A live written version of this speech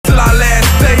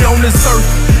on this earth,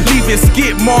 leaving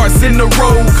skid marks in the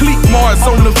road, cleat marks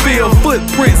on the field,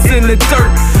 footprints in the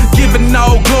dirt. Giving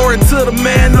all glory to the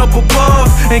man up above,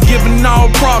 and giving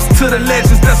all props to the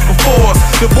legends that's before us.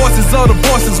 The voices are the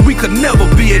voices, we could never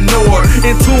be ignored.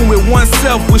 In tune with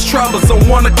oneself, which travels on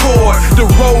one accord. The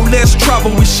road less travel,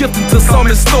 we shifting to some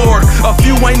historic. A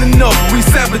few ain't enough, we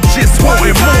savages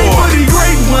wanting more. For the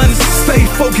great ones, stay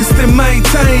focused and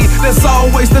maintain. There's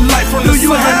always the light from the sun. Do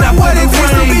you have what it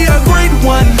takes to be a great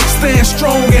one? Stand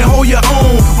strong and hold your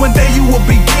own. One day you will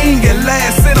be king and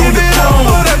last sit on the throne.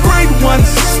 For the great ones,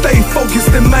 stay focused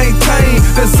and maintain.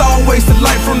 There's always the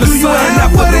light from the sun. Do you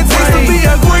have what it takes to be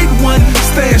a great one?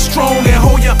 Stand strong and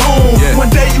hold your own. One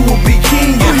day you will be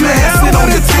king and last sit on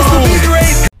the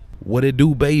throne. What it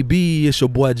do, baby? It's your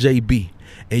boy JB,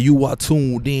 and you are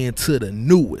tuned in to the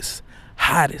newest,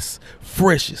 hottest,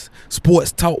 freshest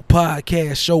sports talk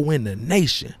podcast show in the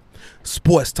nation,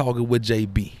 Sports Talking with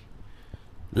JB.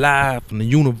 Live from the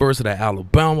University of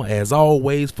Alabama, as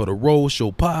always, for the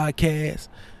Roadshow podcast,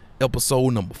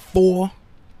 episode number 4.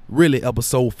 Really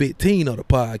episode 15 of the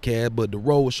podcast, but the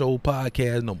Roadshow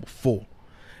podcast number 4.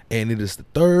 And it is the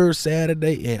third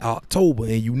Saturday in October,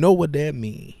 and you know what that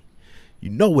means. You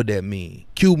know what that means.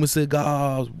 Cuban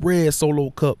cigars, red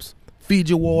Solo cups,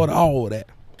 Fiji water, all of that.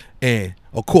 And,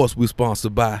 of course, we're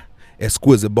sponsored by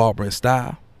Exquisite Barber and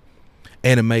Style,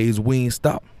 Anime's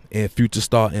Wingstop, and Future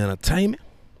Star Entertainment.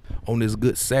 On this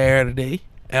good Saturday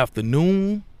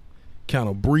afternoon, kind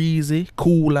of breezy,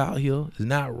 cool out here. It's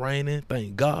not raining,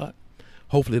 thank God.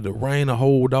 Hopefully the rain will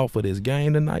hold off for this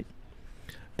game tonight.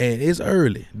 And it's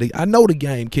early. I know the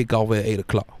game kick off at 8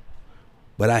 o'clock.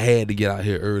 But I had to get out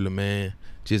here early, man.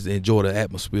 Just enjoy the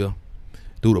atmosphere.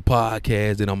 Do the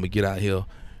podcast. Then I'm going to get out here,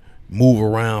 move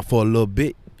around for a little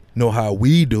bit. Know how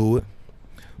we do it.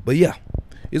 But, yeah,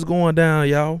 it's going down,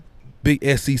 y'all. Big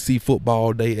SEC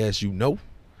football day, as you know.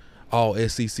 All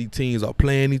SEC teams are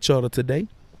playing each other today.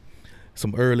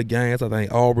 Some early games. I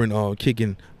think Auburn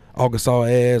kicking Arkansas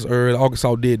ass early.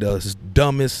 Arkansas did the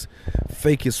dumbest,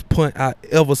 fakest punt I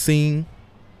ever seen.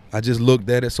 I just looked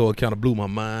at it, so it kind of blew my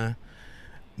mind.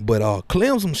 But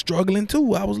Clemson struggling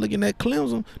too. I was looking at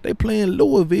Clemson. They playing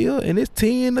Louisville, and it's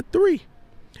 10-3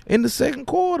 in the second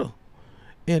quarter.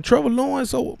 And Trevor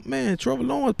Lawrence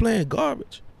playing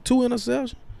garbage. 2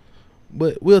 interceptions.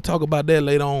 But we'll talk about that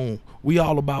later on. We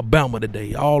all about Bama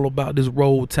today. All about this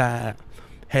Roll Tide.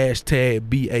 Hashtag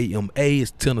BAMA.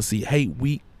 It's Tennessee Hate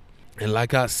Week. And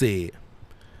like I said,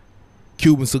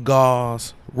 Cuban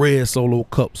cigars, red Solo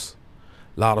cups,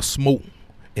 a lot of smoke,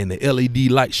 and the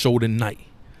LED light show tonight.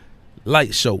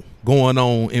 Light show going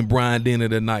on in Bryant Denny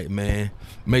tonight, man.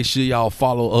 Make sure y'all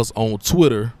follow us on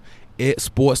Twitter at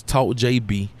Sports Talk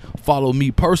JB. Follow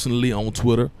me personally on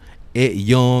Twitter at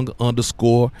young_ENT_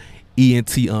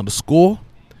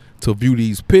 to view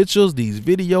these pictures, these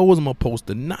videos I'm gonna post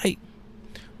tonight.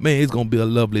 Man, it's gonna be a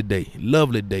lovely day.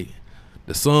 Lovely day.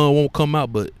 The sun won't come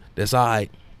out, but that's all right.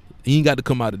 You ain't got to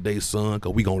come out today, son,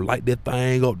 because we gonna light that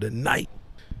thing up tonight.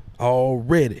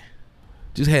 Already.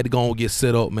 Just had to go and get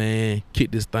set up, man.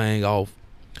 Kick this thing off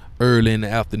early in the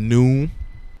afternoon.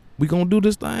 We gonna do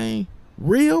this thing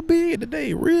real big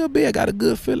today. Real big. I got a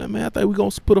good feeling, man. I think we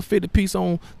gonna put a 50-piece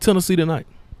on Tennessee tonight.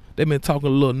 They been talking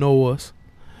a little noise.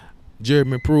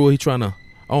 Jeremy Pruitt, he trying to,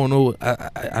 I don't know.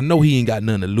 I know he ain't got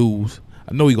nothing to lose.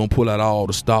 I know he gonna pull out all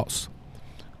the stops.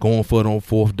 Going for it on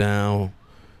 4th down.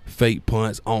 Fake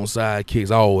punts, onside kicks,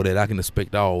 all of that. I can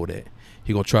expect all of that.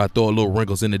 He gonna try to throw a little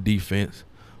wrinkles in the defense.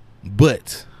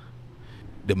 But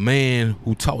the man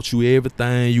who taught you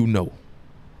everything you know,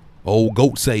 old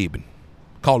Goat Saban,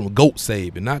 call him Goat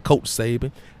Saban, not Coach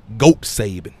Saban, Goat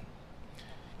Saban.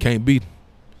 Can't beat him.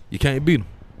 You can't beat him.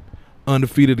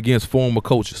 Undefeated against former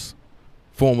coaches,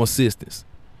 former assistants.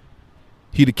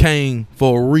 He the king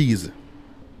for a reason.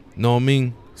 Know what I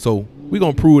mean? So we're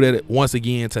going to prove that once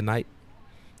again tonight.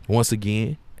 Once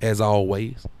again, as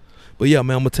always. But yeah,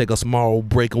 man, I'm going to take a small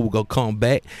break and we're going to come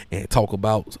back and talk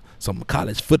about some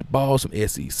college football, some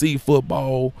SEC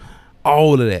football,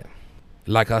 all of that.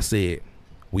 Like I said,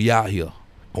 we out here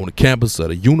on the campus of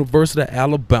the University of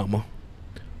Alabama,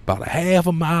 about a half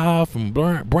a mile from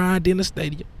Bryant Denny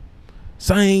Stadium.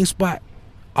 Same spot,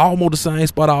 almost the same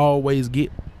spot I always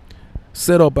get.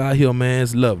 Set up out here, man,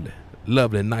 it's lovely.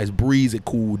 Lovely, nice, breezy,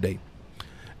 cool day.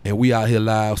 And we out here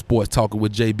live sports talking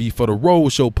with JB for the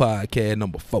Roadshow podcast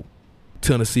number 4.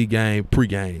 Tennessee game,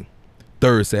 pregame,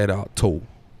 3rd Saturday, October.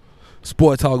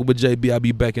 Sports talking with JB, I'll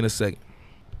be back in a second.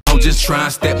 I'm just trying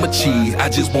to stack my cheese, I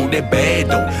just want that bad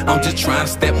though. I'm just trying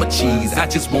to stack my cheese, I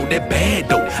just want that bad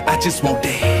though. I just want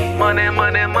that money,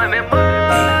 money, money,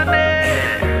 money.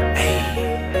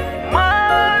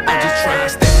 I'm just trying to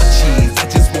stack my cheese, I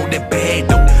just want that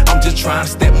trying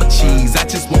to stack my cheese. I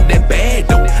just want that bad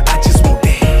though. I just want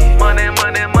that money,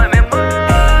 money, money, money.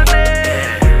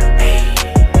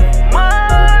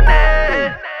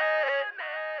 Money.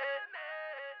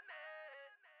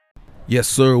 Yes,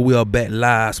 sir. We are back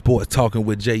live, sports talking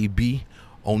with JB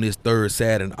on this third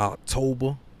Saturday in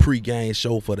October. Pre-game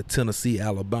show for the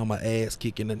Tennessee-Alabama ass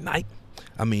kicking tonight.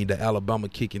 I mean, the Alabama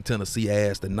kicking Tennessee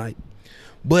ass tonight.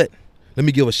 But let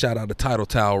me give a shout out to Title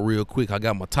Tower real quick. I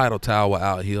got my Title Tower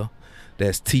out here.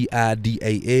 That's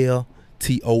TIDAL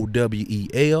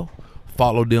TOWEL.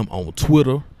 Follow them on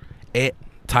Twitter at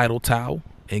Title Tower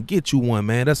and get you one,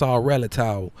 man. That's our rally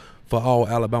towel for all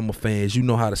Alabama fans. You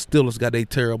know how the Steelers got their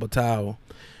terrible towel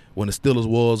when the Steelers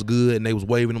was good and they was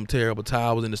waving them terrible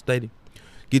towels in the stadium.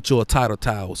 Get you a Title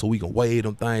towel so we can wave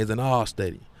them things in our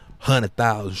stadium.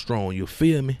 100,000 strong, you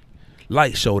feel me?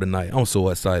 Light show tonight. I'm so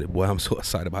excited, boy. I'm so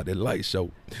excited about that light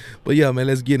show. But yeah, man,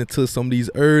 let's get into some of these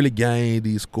early games,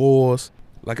 these scores.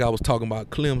 Like I was talking about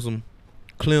Clemson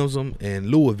and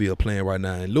Louisville playing right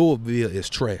now. And Louisville is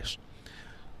trash.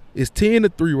 It's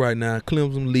 10-3 right now.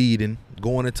 Clemson leading,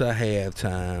 going into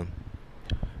halftime.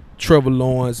 Trevor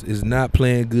Lawrence is not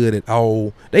playing good at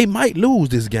all. They might lose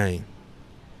this game.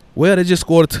 Well, they just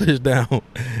scored a touchdown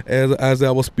as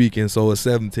I was speaking, so it's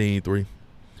 17-3.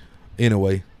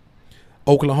 Anyway,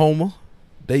 Oklahoma,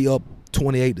 they up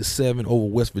 28-7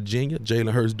 over West Virginia.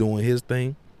 Jalen Hurts doing his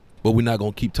thing. But we're not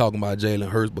going to keep talking about Jalen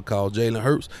Hurts because Jalen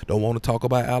Hurts don't want to talk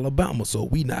about Alabama, so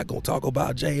we not going to talk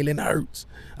about Jalen Hurts.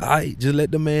 All right, just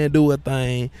let the man do a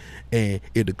thing, and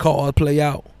if the cards play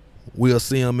out, we'll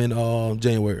see him in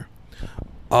January.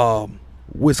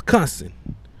 Wisconsin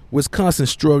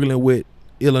struggling with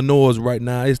Illinois right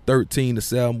now. It's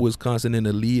 13-7. Wisconsin in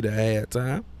the lead at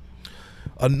halftime.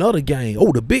 Another game.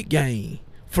 Oh, the big game.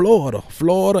 Florida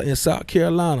and South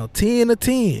Carolina.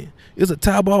 10-10. It's a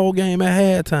tie ball game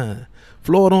at halftime.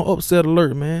 Florida on upset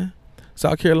alert, man.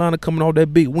 South Carolina coming off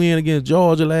that big win against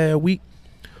Georgia last week.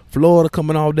 Florida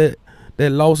coming off that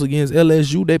loss against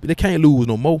LSU. They can't lose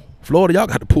no more. Florida, y'all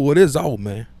got to pull this off,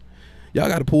 man. Y'all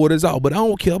got to pull this off. But I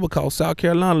don't care because South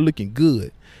Carolina looking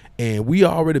good. And we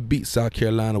already beat South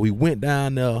Carolina. We went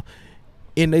down there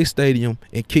in their stadium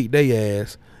and kicked their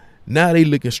ass. Now they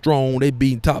looking strong. They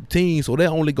beating top teams, so they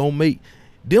only going to make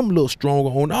them look stronger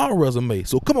on our resume.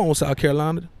 So come on, South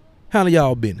Carolina. How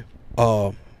y'all been?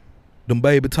 Them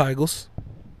baby Tigers,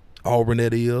 Auburn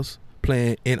that is,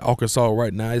 playing in Arkansas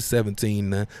right now. It's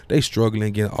 17-9. They struggling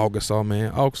against Arkansas,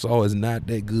 man. Arkansas is not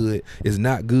that good. It's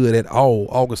not good at all.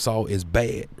 Arkansas is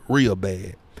bad, real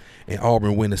bad. And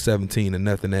Auburn winning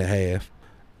 17-0 at half.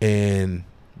 And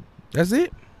that's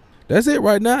it. That's it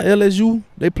right now. LSU,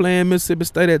 they playing Mississippi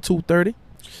State at 2:30.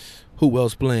 Who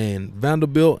else playing?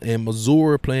 Vanderbilt and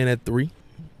Missouri playing at 3.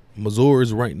 Missouri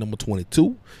is ranked number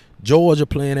 22. Georgia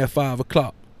playing at 5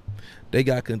 o'clock. They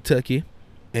got Kentucky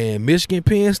and Michigan.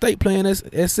 Penn State playing at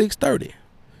 6:30.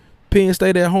 Penn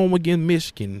State at home against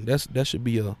Michigan. That should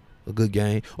be a good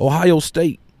game. Ohio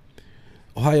State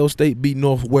beat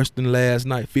Northwestern last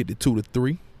night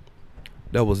 52-3.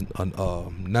 That was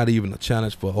not even a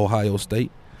challenge for Ohio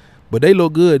State. But they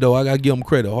look good, though. I got to give them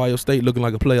credit. Ohio State looking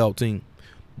like a playoff team.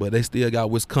 But they still got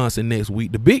Wisconsin next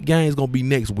week. The big game is going to be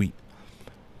next week.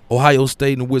 Ohio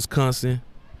State and Wisconsin,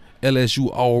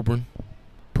 LSU, Auburn.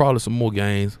 Probably some more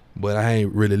games, but I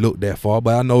ain't really looked that far.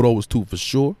 But I know those two for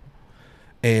sure.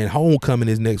 And homecoming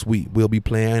is next week. We'll be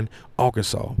playing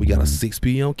Arkansas. We got a 6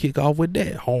 p.m. kickoff with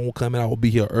that. Homecoming, I will be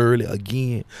here early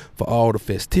again for all the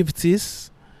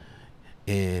festivities.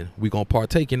 And we're going to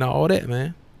partake in all that,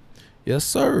 man. Yes,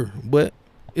 sir. But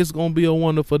it's going to be a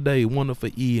wonderful day, wonderful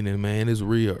evening, man. It's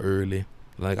real early.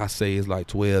 Like I say, it's like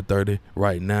 12:30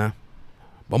 right now.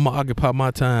 But I'm going to occupy my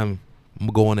time. I'm going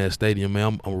to go in that stadium,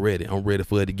 man. I'm ready. I'm ready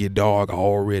for it to get dark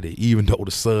already, even though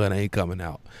the sun ain't coming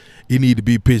out. It need to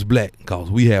be pitch black because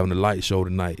we having a light show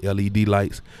tonight, LED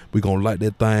lights. We're going to light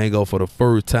that thing up for the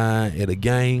first time at a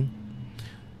game.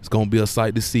 It's going to be a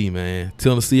sight to see, man.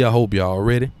 Tennessee, I hope y'all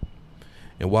ready.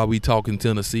 And while we talking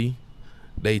Tennessee,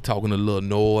 they talking a little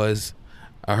noise.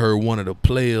 I heard one of the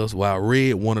players, I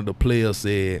read one of the players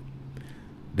said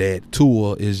that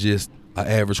Tua is just an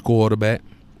average quarterback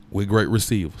with great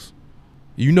receivers.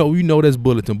 You know that's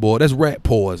bulletin board. That's rat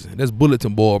poison. That's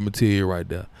bulletin board material right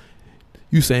there.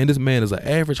 You saying this man is an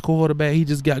average quarterback? He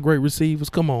just got great receivers?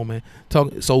 Come on, man.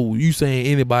 So you saying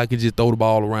anybody can just throw the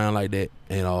ball around like that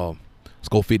and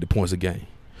score 50 points a game?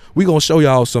 We gonna show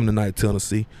y'all something tonight,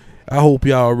 Tennessee. I hope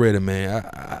y'all ready, man.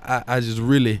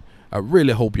 I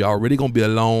really hope y'all ready. It's gonna be a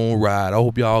long ride. I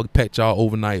hope y'all pack y'all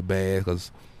overnight bags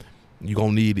because you're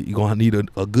gonna need it. You're gonna need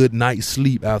a good night's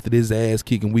sleep after this ass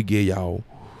kicking we get y'all.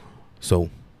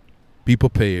 So be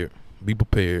prepared. Be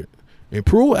prepared. And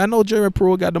Pruitt, I know Jerry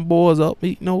Pruitt got them boys up.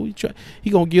 He gonna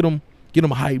get them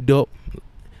hyped up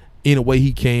any way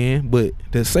he can. But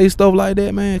to say stuff like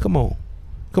that, man, come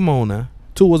on now.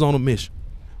 Tua's on a mission.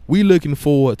 We looking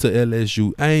forward to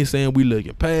LSU. I ain't saying we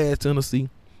looking past Tennessee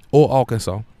or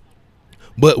Arkansas,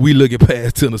 but we looking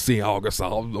past Tennessee and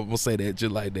Arkansas. I'm gonna say that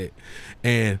just like that.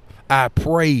 And I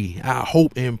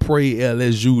hope and pray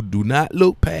LSU do not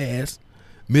look past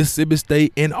Mississippi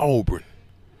State and Auburn,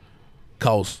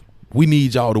 cause we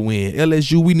need y'all to win.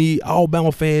 LSU,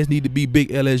 Alabama fans need to be big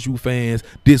LSU fans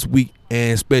this week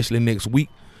and especially next week,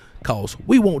 cause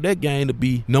we want that game to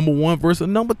be number 1 versus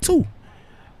number 2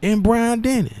 in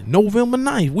Bryant-Denny, November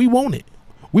 9th. We want it.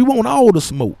 We want all the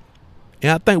smoke.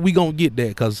 And I think we going to get that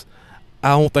because I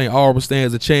don't think Auburn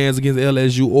stands a chance against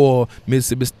LSU or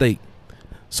Mississippi State.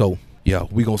 So, yeah,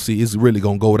 we going to see. It's really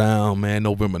going to go down, man,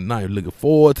 November 9th. Looking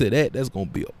forward to that. That's going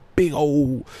to be a big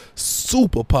old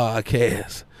super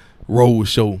podcast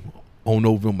Roadshow on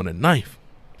November the 9th.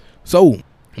 So, I'm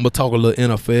going to talk a little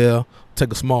NFL,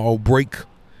 take a small break,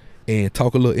 and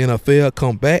talk a little NFL,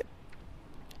 come back,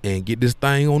 and get this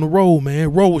thing on the road, man.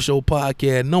 Roadshow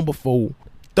podcast number 4,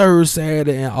 third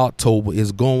Saturday in October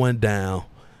is going down.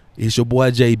 It's your boy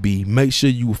JB. Make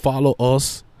sure you follow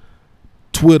us,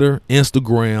 Twitter,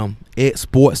 Instagram, at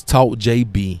Sports Talk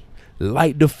JB.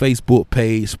 Like the Facebook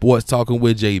page, Sports Talking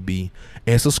with JB.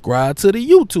 And subscribe to the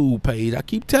YouTube page. I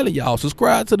keep telling y'all,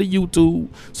 subscribe to the YouTube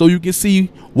so you can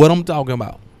see what I'm talking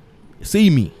about.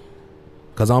 See me,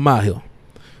 because I'm out here.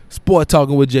 Sports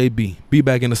Talking with JB. Be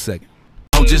back in a second.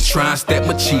 I'm just trying to stack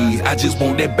my cheese. I just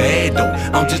want that bad dough.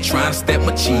 I'm just trying to stack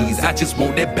my cheese. I just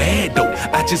want that bad dough.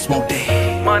 I just want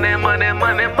that money, money,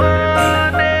 money, money.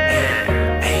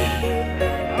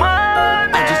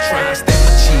 I'm just trying to stack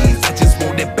my cheese. I just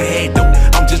want that bad dough.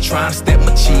 I'm just trying to stack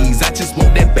my cheese. I just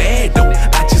want that bad dough.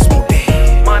 I just want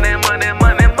that money, money,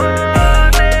 money, money.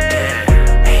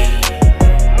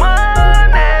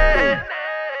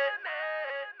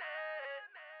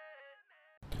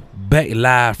 Back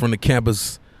live from the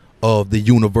campus of the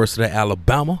University of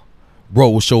Alabama,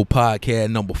 Roadshow podcast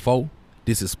number 4.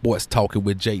 This is Sports Talking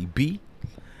with JB.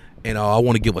 And I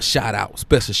want to give a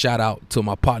special shout out to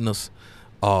my partners,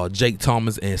 Jake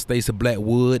Thomas and Stacey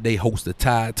Blackwood. They host the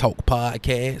Tide Talk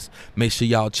podcast. Make sure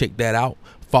y'all check that out.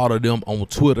 Follow them on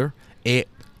Twitter at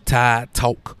Tide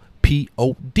Talk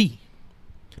POD.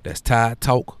 That's Tide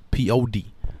Talk POD.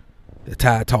 The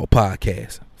Tide Talk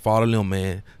podcast. Follow them,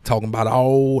 man. Talking about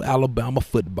all Alabama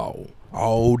football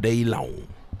all day long.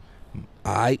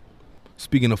 All right.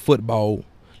 Speaking of football,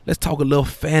 let's talk a little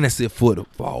fantasy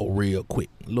football real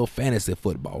quick. A little fantasy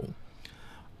football.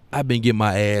 I've been getting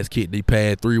my ass kicked the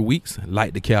past 3 weeks,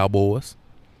 like the Cowboys.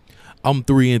 I'm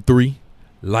 3-3,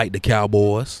 like the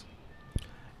Cowboys.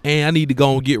 And I need to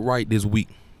go and get right this week,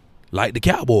 like the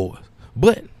Cowboys.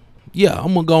 But, yeah,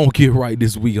 I'm going to go and get right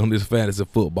this week on this fantasy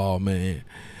football, man.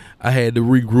 I had to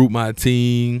regroup my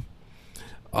team.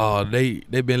 They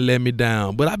been letting me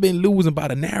down. But I've been losing by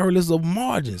the narrowest of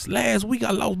margins. Last week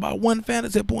I lost by 1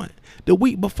 fantasy point. The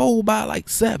week before by like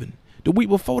 7. The week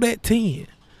before that 10.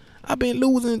 I've been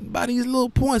losing by these little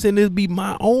points, and it be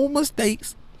my own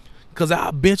mistakes. Because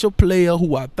I bench a player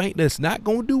who I think that's not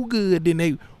going to do good. Then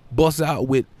they bust out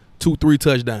with 2-3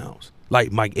 touchdowns.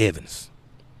 Like Mike Evans.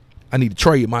 I need to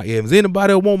trade Mike Evans.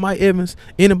 Anybody that want Mike Evans,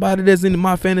 anybody that's in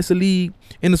my fantasy league,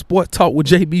 in the Sports Talk with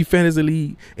JB fantasy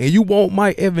league, and you want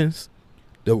Mike Evans,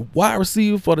 the wide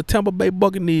receiver for the Tampa Bay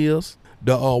Buccaneers,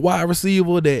 the wide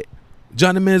receiver that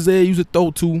Johnny Manziel used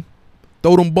to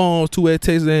throw them bombs to at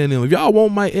Texas A&M. If y'all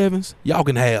want Mike Evans, y'all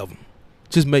can have him.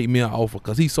 Just make me an offer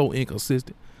because he's so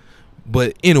inconsistent.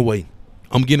 But anyway,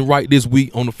 I'm getting right this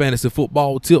week on the fantasy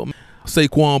football tip.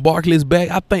 Saquon Barkley's back.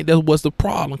 I think that's what's the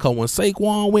problem, because when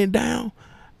Saquon went down,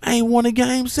 I ain't won a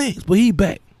game since, but he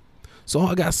back. So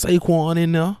I got Saquon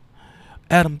in there.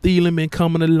 Adam Thielen been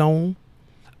coming along.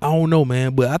 I don't know,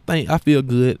 man, but I feel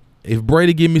good. If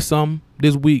Brady give me something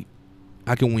this week,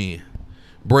 I can win.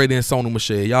 Brady and Sony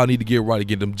Michel, y'all need to get right to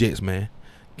get them Jets, man.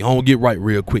 Y'all don't get right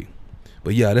real quick.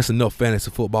 But yeah, that's enough fantasy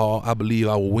football. I believe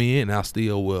I will win, and I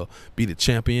still will be the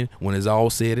champion when it's all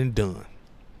said and done.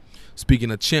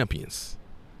 Speaking of champions,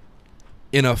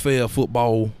 NFL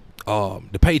football,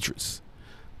 the Patriots.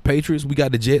 We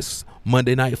got the Jets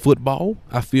Monday Night Football.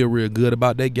 I feel real good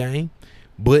about that game,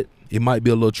 but it might be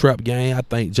a little trap game. I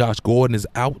think Josh Gordon is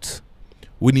out.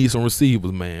 We need some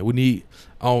receivers, man.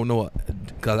 I don't know,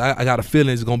 because I got a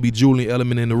feeling it's going to be Julian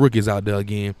Edelman and the rookies out there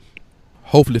again.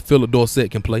 Hopefully Phillip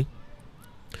Dorsett can play.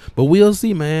 But we'll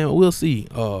see, man. We'll see.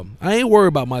 I ain't worried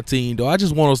about my team, though. I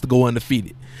just want us to go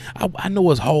undefeated. I know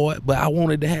it's hard, but I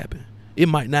want it to happen. It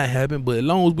might not happen, but as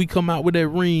long as we come out with that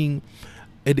ring,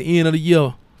 at the end of the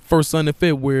year, first Sunday in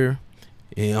February,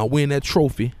 and I win that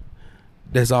trophy,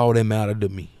 that's all that mattered to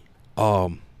me.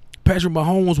 Patrick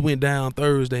Mahomes went down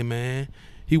Thursday, man.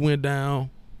 He went down,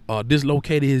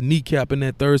 dislocated his kneecap in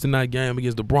that Thursday night game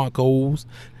against the Broncos.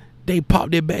 They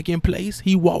popped it back in place.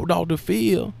 He walked off the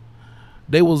field.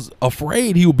 They was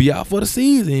afraid he would be out for the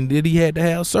season, that he had to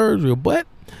have surgery. But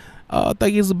I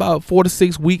think it's about 4 to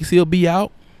 6 weeks he'll be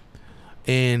out,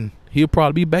 and he'll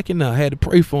probably be back in there. I had to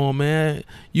pray for him, man.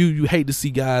 You hate to see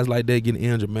guys like that getting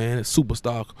injured, man.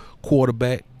 Superstar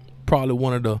quarterback, probably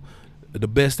one of the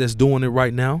best that's doing it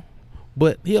right now.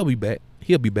 But he'll be back.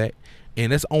 He'll be back.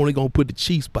 And that's only going to put the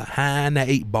Chiefs behind the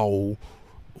 8 ball,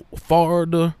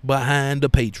 farther behind the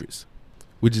Patriots.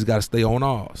 We just got to stay on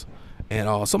ours.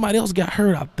 And somebody else got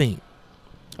hurt, I think.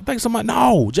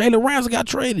 Jalen Ramsey got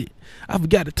traded. I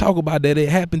forgot to talk about that. It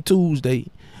happened Tuesday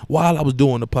while I was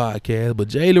doing the podcast. But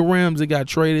Jalen Ramsey got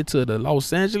traded to the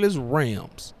Los Angeles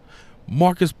Rams.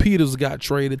 Marcus Peters got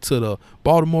traded to the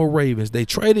Baltimore Ravens. They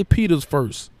traded Peters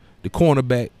first, the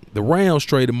cornerback. The Rams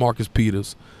traded Marcus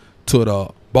Peters to the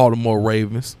Baltimore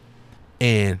Ravens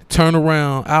and turn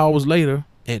around hours later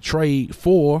and trade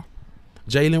for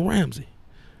Jalen Ramsey.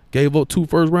 Gave up 2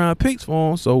 first-round picks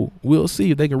for him, so we'll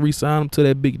see if they can re-sign him to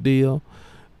that big deal.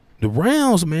 The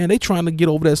Rams, man, they trying to get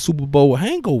over that Super Bowl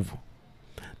hangover.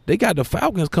 They got the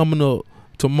Falcons coming up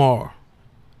tomorrow.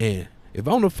 And if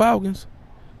I'm the Falcons,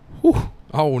 I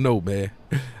don't know, man.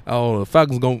 I don't know. The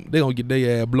Falcons, they going to get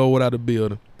their ass blown out of the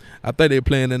building. I think they're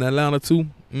playing in Atlanta, too.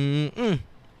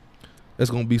 That's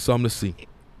going to be something to see.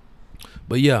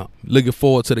 But, yeah, looking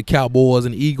forward to the Cowboys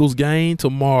and Eagles game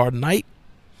tomorrow night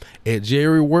at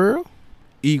Jerry World.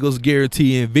 Eagles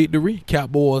guaranteeing victory.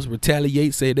 Cowboys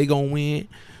retaliate, say they going to win.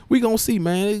 We going to see,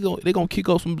 man. They going to kick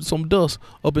up some dust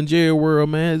up in Jerry World,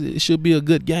 man. It should be a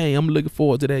good game. I'm looking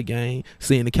forward to that game,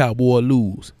 seeing the Cowboys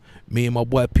lose. Me and my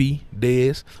boy P,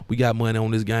 Dez, we got money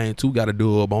on this game, too. Got a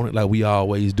dub on it like we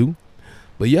always do.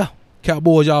 But, yeah,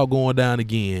 Cowboys, y'all going down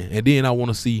again. And then I want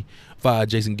to see fire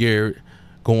Jason Garrett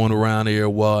going around there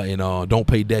and don't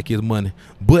pay Dak his money.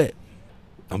 But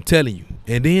I'm telling you.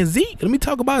 And then Zeke. Let me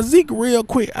talk about Zeke real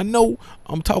quick. I know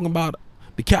I'm talking about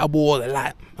the Cowboys a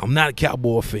lot. I'm not a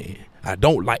Cowboy fan. I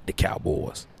don't like the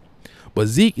Cowboys. But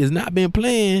Zeke has not been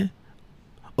playing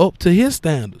up to his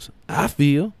standards, I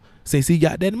feel, since he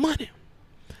got that money.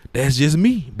 That's just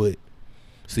me. But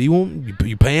see, when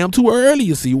you pay him too early,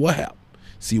 you see what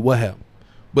happened.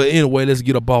 But anyway, let's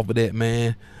get up off of that,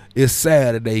 man. It's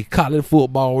Saturday, college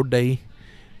football day.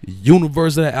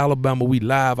 University of Alabama, we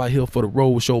live out here for the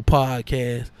Roadshow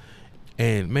podcast.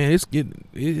 And, man, it's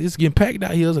getting packed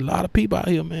out here. There's a lot of people out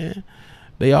here, man.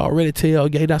 They already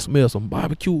tailgate. I smell some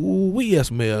barbecue. Ooh, that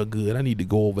smell good. I need to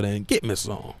go over there and get me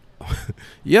some.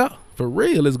 Yeah, for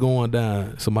real, it's going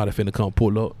down. Somebody finna come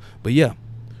pull up. But, yeah,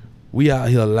 we out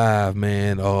here live,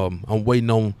 man. I'm waiting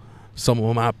on some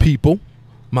of my people,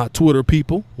 my Twitter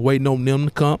people, waiting on them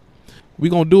to come. We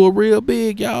going to do it real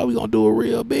big, y'all. We going to do it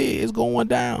real big. It's going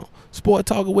down. Sport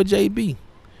Talking with JB.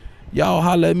 Y'all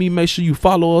holler at me. Make sure you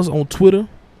follow us on Twitter,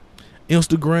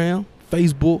 Instagram,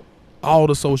 Facebook, all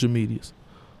the social medias.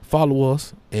 Follow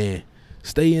us and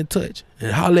stay in touch.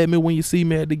 And holler at me when you see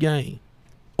me at the game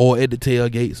or at the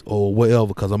tailgates or wherever,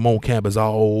 because I'm on campus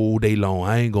all day long.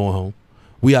 I ain't going home.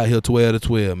 We out here 12 to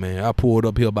 12, man. I pulled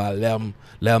up here by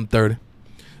 11:30.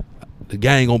 The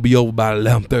game going to be over by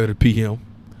 11:30 p.m.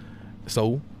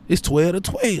 So it's 12 to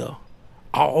 12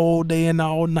 all day and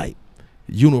all night.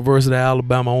 University of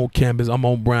Alabama on campus. I'm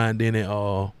on Brian Denny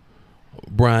on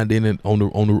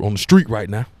the street right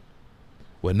now.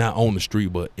 Well, not on the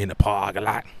street, but in the parking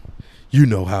lot. You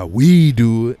know how we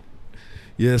do it.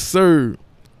 Yes, sir.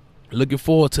 Looking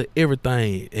forward to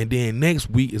everything. And then next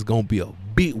week is gonna be a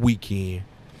big weekend.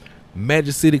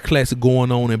 Magic City Classic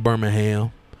going on in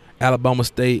Birmingham. Alabama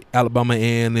State, Alabama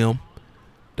A&M.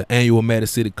 The annual Magic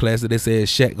City Classic. They said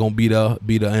Shaq gonna be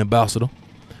the ambassador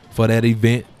for that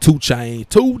event. 2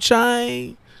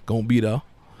 Chainz gonna be there.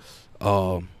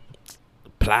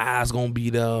 Plies gonna be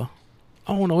there.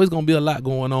 I don't know. It's gonna be a lot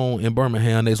going on in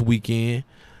Birmingham this weekend.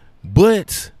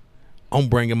 But I'm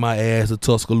bringing my ass to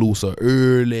Tuscaloosa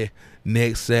early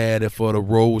next Saturday for the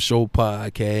Roadshow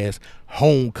podcast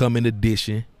homecoming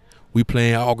edition. We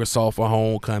playing Arkansas for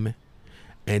homecoming.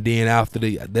 And then after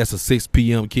that's a 6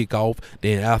 p.m. kickoff.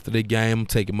 Then after the game, I'm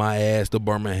taking my ass to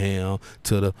Birmingham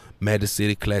to the Magic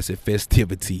City Classic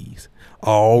festivities.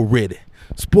 Already.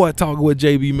 Sport Talking with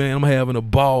JB, man. I'm having a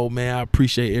ball, man. I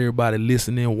appreciate everybody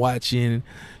listening, watching,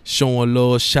 showing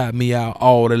love, shout me out,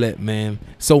 all of that, man.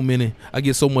 So many. I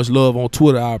get so much love on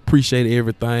Twitter. I appreciate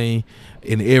everything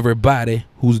and everybody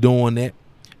who's doing that.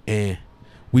 And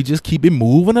we just keep it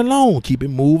moving along. Keep it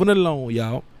moving along,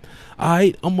 y'all. All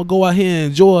right, I'm gonna go out here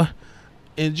and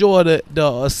enjoy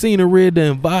the scenery, the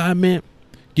environment.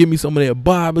 Give me some of that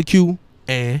barbecue,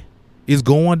 and it's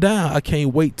going down. I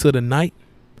can't wait till the night.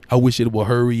 I wish it would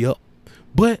hurry up,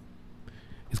 but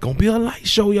it's gonna be a light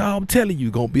show, y'all. I'm telling you,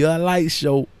 gonna be a light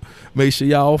show. Make sure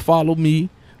y'all follow me.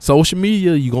 Social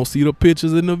media, you gonna see the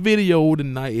pictures in the video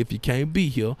tonight. If you can't be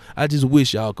here, I just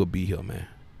wish y'all could be here, man.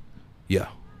 Yeah.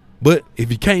 But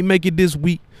if you can't make it this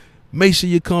week, make sure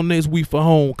you come next week for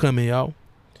homecoming, y'all.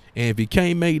 And if you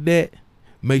can't make that,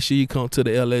 make sure you come to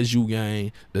the LSU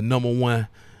game, the #1,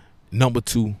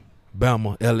 #2,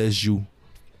 Bama, LSU,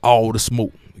 all the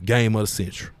smoke, game of the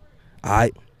century. All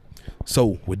right.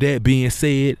 So with that being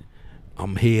said,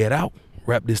 I'm head out,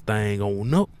 wrap this thing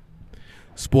on up.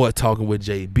 Sport Talking with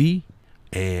JB,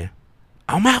 and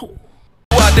I'm out.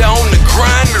 Out there on the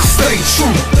grind, stay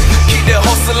true. Keep that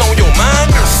hustle on your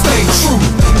mind, stay true.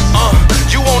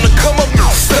 You wanna come up,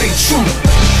 stay true.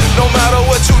 No matter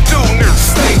what you do,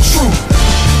 stay true.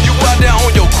 You out there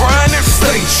on your grind,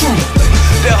 stay true.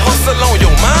 That hustle on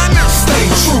your mind, stay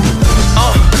true.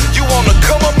 You wanna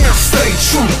come up, stay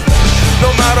true.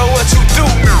 No matter what you do,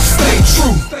 stay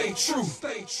true. Stay true.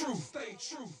 Stay true. Stay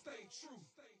true. Stay true.